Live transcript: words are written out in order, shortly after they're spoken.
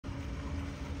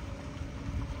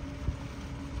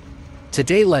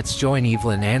Today let's join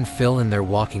Evelyn and Phil in their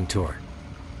walking tour.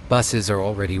 Buses are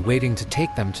already waiting to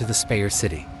take them to the Speyer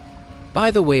city.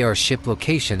 By the way, our ship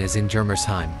location is in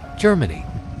Germersheim, Germany.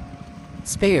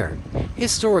 Speyer,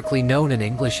 historically known in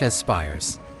English as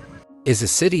Speyers, is a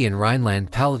city in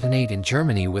Rhineland-Palatinate in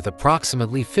Germany with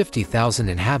approximately 50,000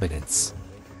 inhabitants.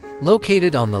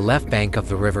 Located on the left bank of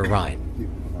the River Rhine,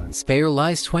 Speyer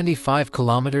lies 25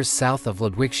 kilometers south of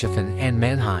Ludwigshafen and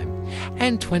Mannheim,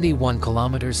 and 21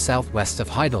 kilometers southwest of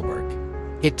Heidelberg.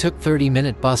 It took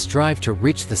 30-minute bus drive to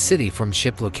reach the city from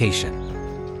ship location.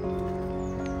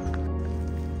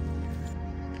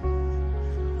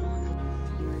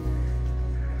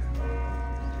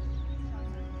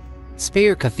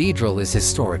 Speyer Cathedral is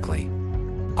historically,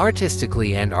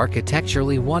 artistically and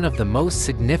architecturally one of the most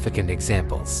significant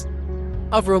examples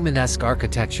of Romanesque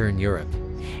architecture in Europe.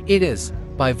 It is,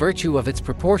 by virtue of its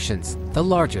proportions, the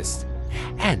largest,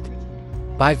 and,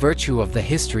 by virtue of the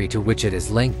history to which it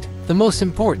is linked, the most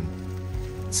important.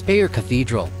 Speyer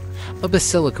Cathedral, a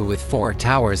basilica with 4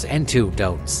 towers and 2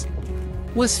 domes,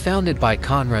 was founded by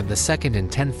Conrad II in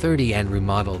 1030 and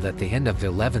remodeled at the end of the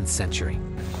 11th century.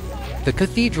 The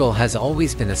cathedral has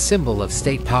always been a symbol of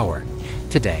state power.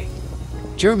 Today,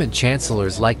 German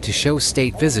chancellors like to show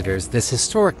state visitors this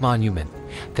historic monument.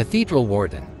 Cathedral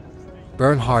warden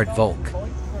Bernhard Volk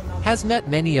has met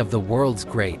many of the world's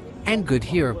great and good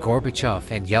here: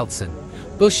 Gorbachev and Yeltsin,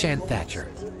 Bush and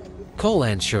Thatcher, Kohl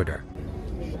and Schröder.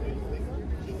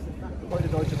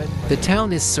 The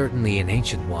town is certainly an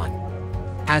ancient one,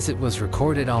 as it was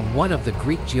recorded on one of the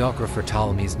Greek geographer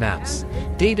Ptolemy's maps,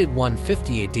 dated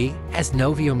 150 AD, as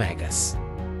Noviomagus.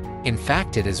 In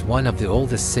fact, it is one of the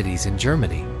oldest cities in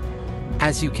Germany.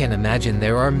 As you can imagine,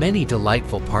 there are many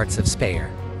delightful parts of Speyer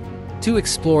to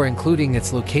explore, including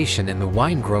its location in the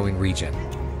wine-growing region.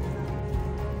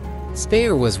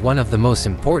 Speyer was one of the most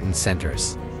important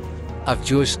centers of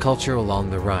Jewish culture along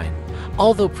the Rhine,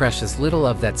 although precious little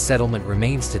of that settlement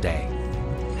remains today.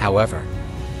 However,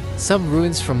 some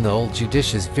ruins from the old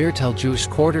Judicious Viertel Jewish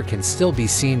quarter can still be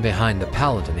seen behind the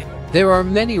Palatinate. There are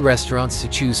many restaurants to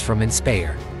choose from in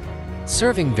Speyer,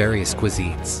 serving various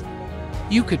cuisines.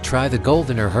 You could try the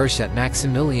Goldener Hirsch at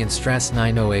Maximilianstrasse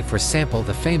 908 for sample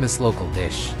the famous local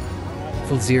dish,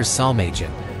 Fulzier Salmagen,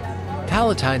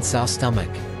 Palatine Sauce Stomach.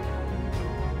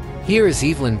 Here is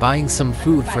Evelyn buying some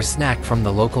food for snack from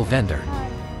the local vendor.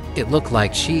 It looked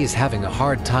like she is having a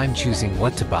hard time choosing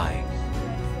what to buy.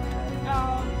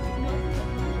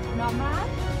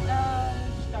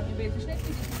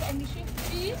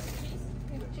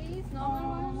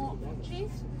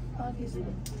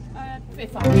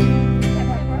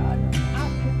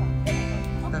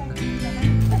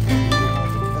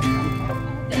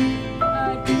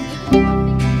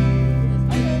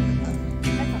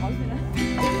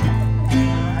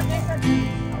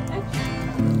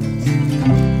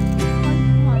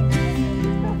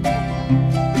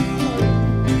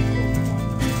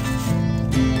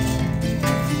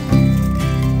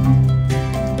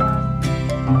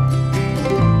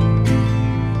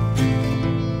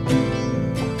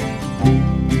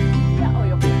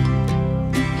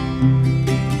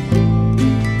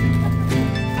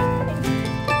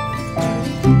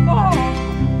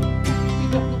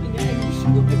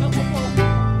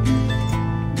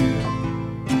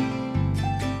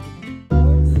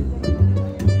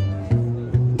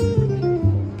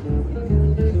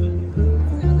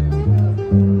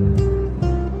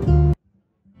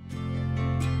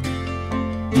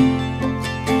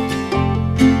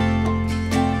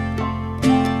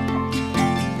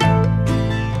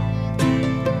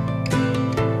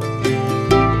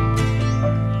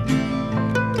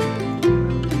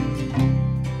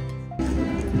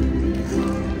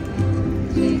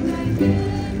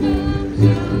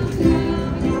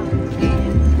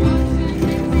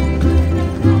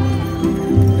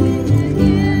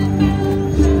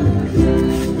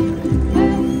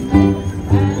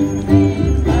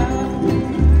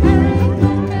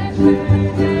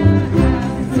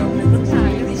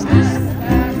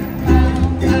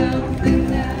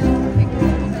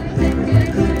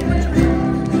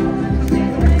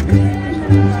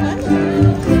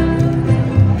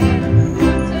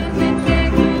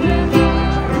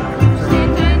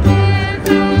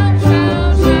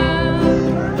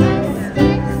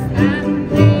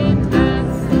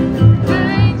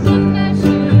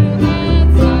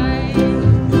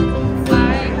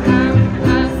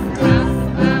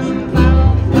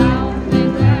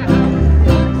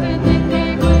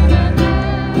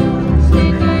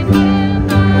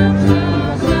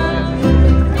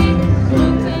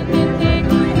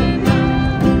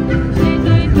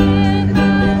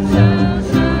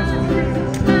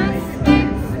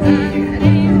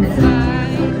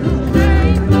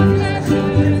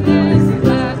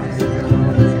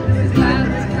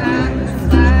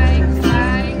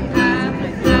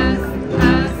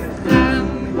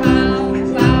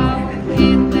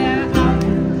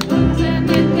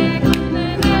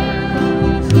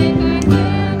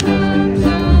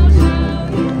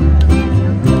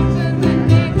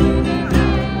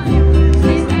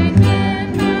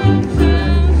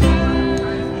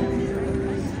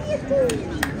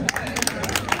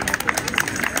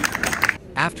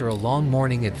 After a long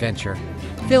morning adventure,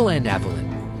 Phil and Evelyn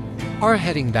are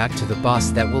heading back to the bus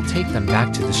that will take them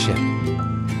back to the ship.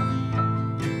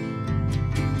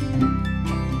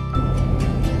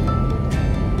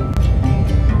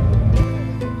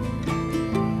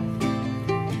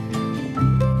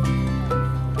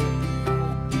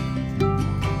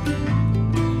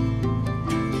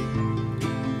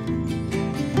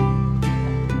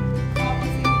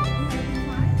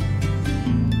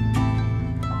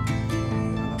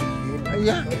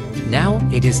 Now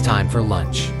it is time for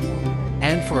lunch.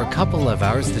 And for a couple of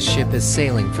hours the ship is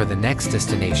sailing for the next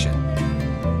destination.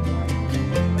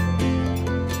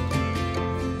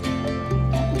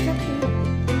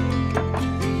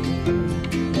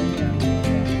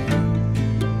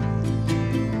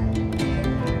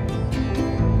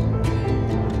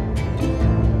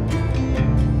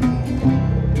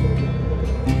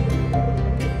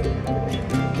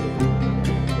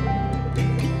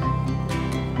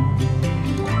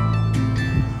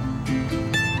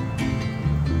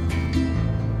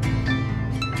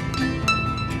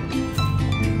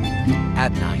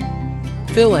 At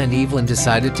night, Phil and Evelyn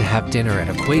decided to have dinner at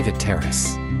Aquavit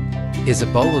Terrace. Is a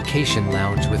location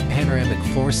lounge with panoramic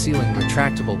floor-ceiling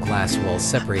retractable glass walls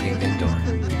separating indoor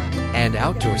and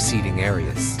outdoor seating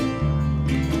areas.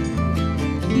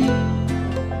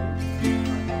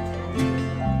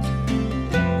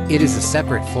 It is a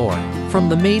separate floor from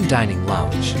the main dining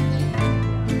lounge.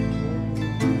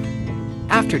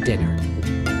 After dinner,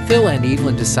 Phil and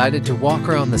Evelyn decided to walk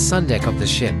around the sundeck of the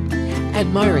ship,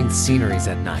 admiring the sceneries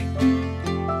at night.